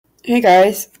Hey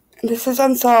guys, this is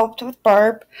Unsolved with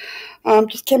Barb.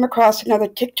 Just came across another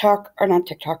TikTok, or not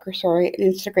TikToker, sorry, an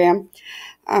Instagram.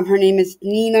 Her name is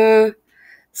NinaCelie.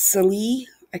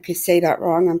 I could say that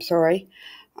wrong, I'm sorry.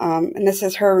 And this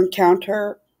is her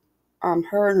encounter,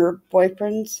 her and her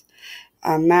boyfriends,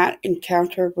 Matt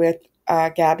encounter with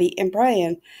Gabby and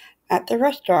Brian at the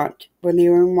restaurant when they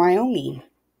were in Wyoming.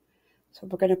 So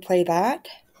we're going to play that.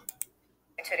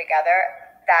 Two together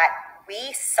that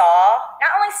we saw,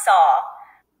 not only saw,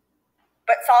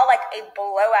 but saw like a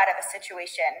blowout of a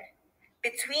situation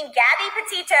between Gabby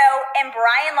Petito and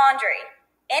Brian Laundrie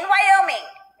in Wyoming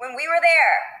when we were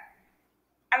there.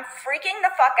 I'm freaking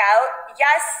the fuck out.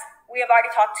 Yes, we have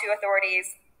already talked to authorities.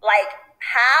 Like,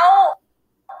 how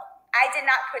I did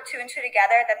not put two and two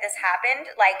together that this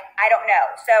happened. Like, I don't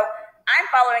know. So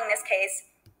I'm following this case.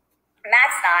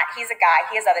 Matt's not. He's a guy.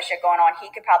 He has other shit going on. He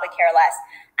could probably care less.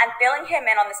 I'm filling him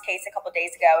in on this case a couple days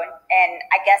ago, and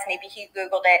I guess maybe he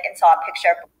Googled it and saw a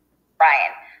picture of Brian.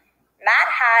 Matt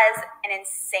has an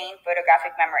insane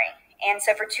photographic memory. And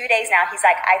so for 2 days now, he's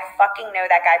like, I fucking know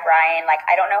that guy Brian. Like,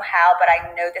 I don't know how, but I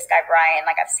know this guy Brian.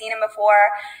 Like, I've seen him before.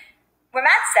 When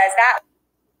Matt says that,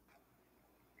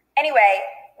 anyway,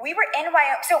 we were in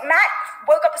Wyoming. So Matt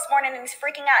woke up this morning and he's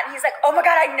freaking out. And he's like, oh my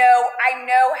God, I know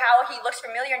how he looks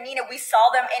familiar. Nina, we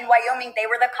saw them in Wyoming. They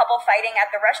were the couple fighting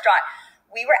at the restaurant.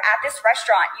 We were at this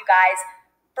restaurant, you guys,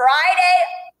 Friday,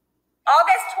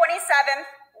 August 27th,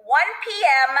 1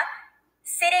 p.m.,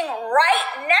 sitting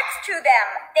right next to them.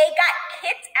 They got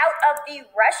kicked out of the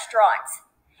restaurant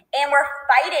and were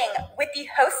fighting with the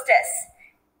hostess.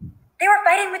 They were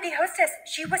fighting with the hostess.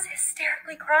 She was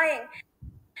hysterically crying.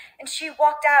 And she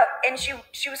walked out and she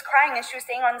was crying and she was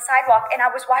staying on the sidewalk. And I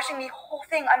was watching the whole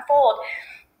thing unfold.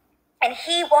 And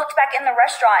he walked back in the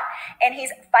restaurant and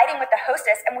he's fighting with the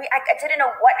hostess. And I didn't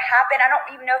know what happened. I don't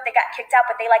even know if they got kicked out,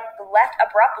 but they like left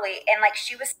abruptly. And like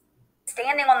she was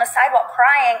standing on the sidewalk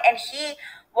crying. And he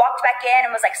walked back in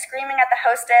and was like screaming at the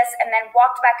hostess and then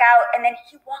walked back out. And then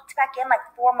he walked back in like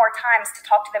 4 more times to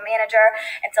talk to the manager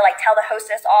and to like tell the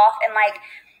hostess off. And like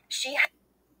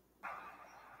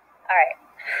all right,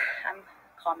 I'm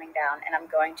calming down and I'm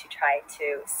going to try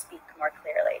to speak more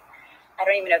clearly. I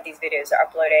don't even know if these videos are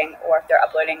uploading or if they're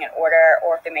uploading in order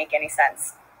or if they make any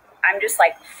sense. I'm just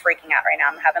like freaking out right now.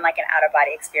 I'm having like an out of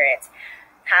body experience.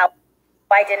 How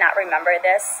I did not remember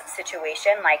this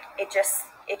situation, like it just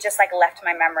like left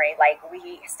my memory. Like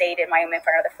we stayed in Wyoming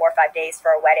for another 4 or 5 days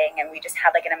for a wedding and we just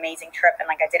had like an amazing trip and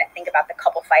like I didn't think about the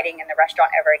couple fighting in the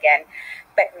restaurant ever again.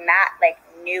 But Matt like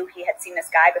knew he had seen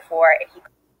this guy before and he could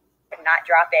not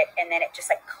drop it. And then it just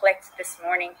like clicked this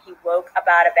morning. He woke up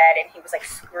out of bed and he was like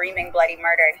screaming bloody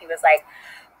murder. And he was like,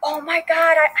 oh my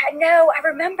God, I know, I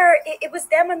remember it was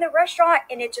them in the restaurant.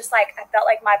 And it just like, I felt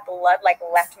like my blood like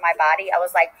left my body. I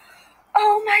was like,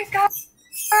 oh my God,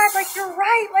 like you're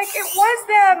right. Like it was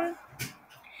them.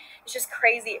 It's just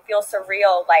crazy. It feels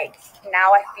surreal. Like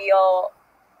now I feel,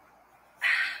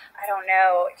 I don't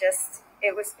know, just,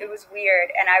 it was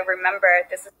weird. And I remember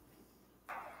this is,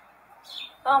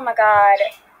 oh my God.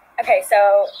 Okay,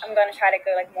 so I'm going to try to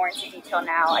go like more into detail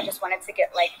now. I just wanted to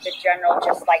get like the general,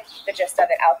 just like the gist of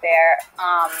it out there.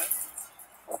 I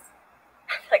feel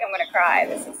like I'm going to cry.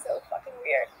 This is so fucking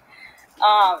weird.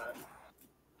 I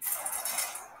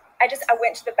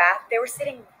went to the bath. They were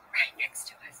sitting right next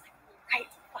to us, like right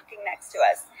fucking next to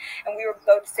us. And we were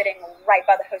both sitting right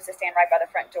by the hostess stand, right by the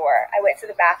front door. I went to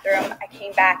the bathroom. I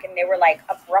came back and they were like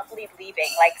abruptly leaving.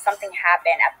 Like something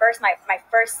happened. At first, my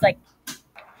first like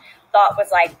thought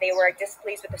was like they were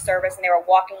displeased with the service and they were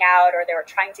walking out or they were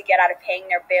trying to get out of paying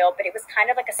their bill, but it was kind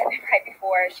of like a second right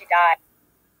before she died.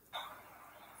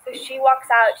 So she walks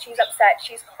out, she's upset,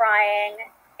 she's crying,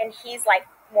 and he's like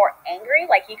more angry.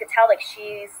 Like you could tell like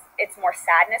it's more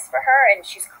sadness for her and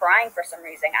she's crying for some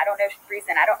reason. I don't know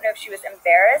if she was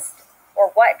embarrassed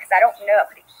or what, because I don't know, I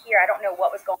couldn't hear, I don't know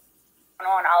what was going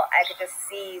on. I could just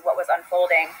see what was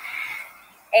unfolding.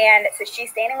 And so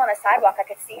she's standing on the sidewalk. I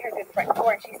could see her through the front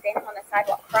door, and she's standing on the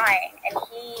sidewalk crying. And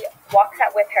he walks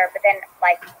out with her, but then,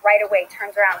 like, right away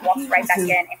turns around, walks right back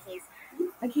in, and he's,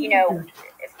 you know,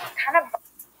 kind of,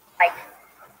 like,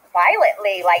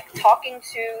 violently, like, talking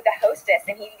to the hostess.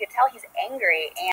 And you could tell he's angry.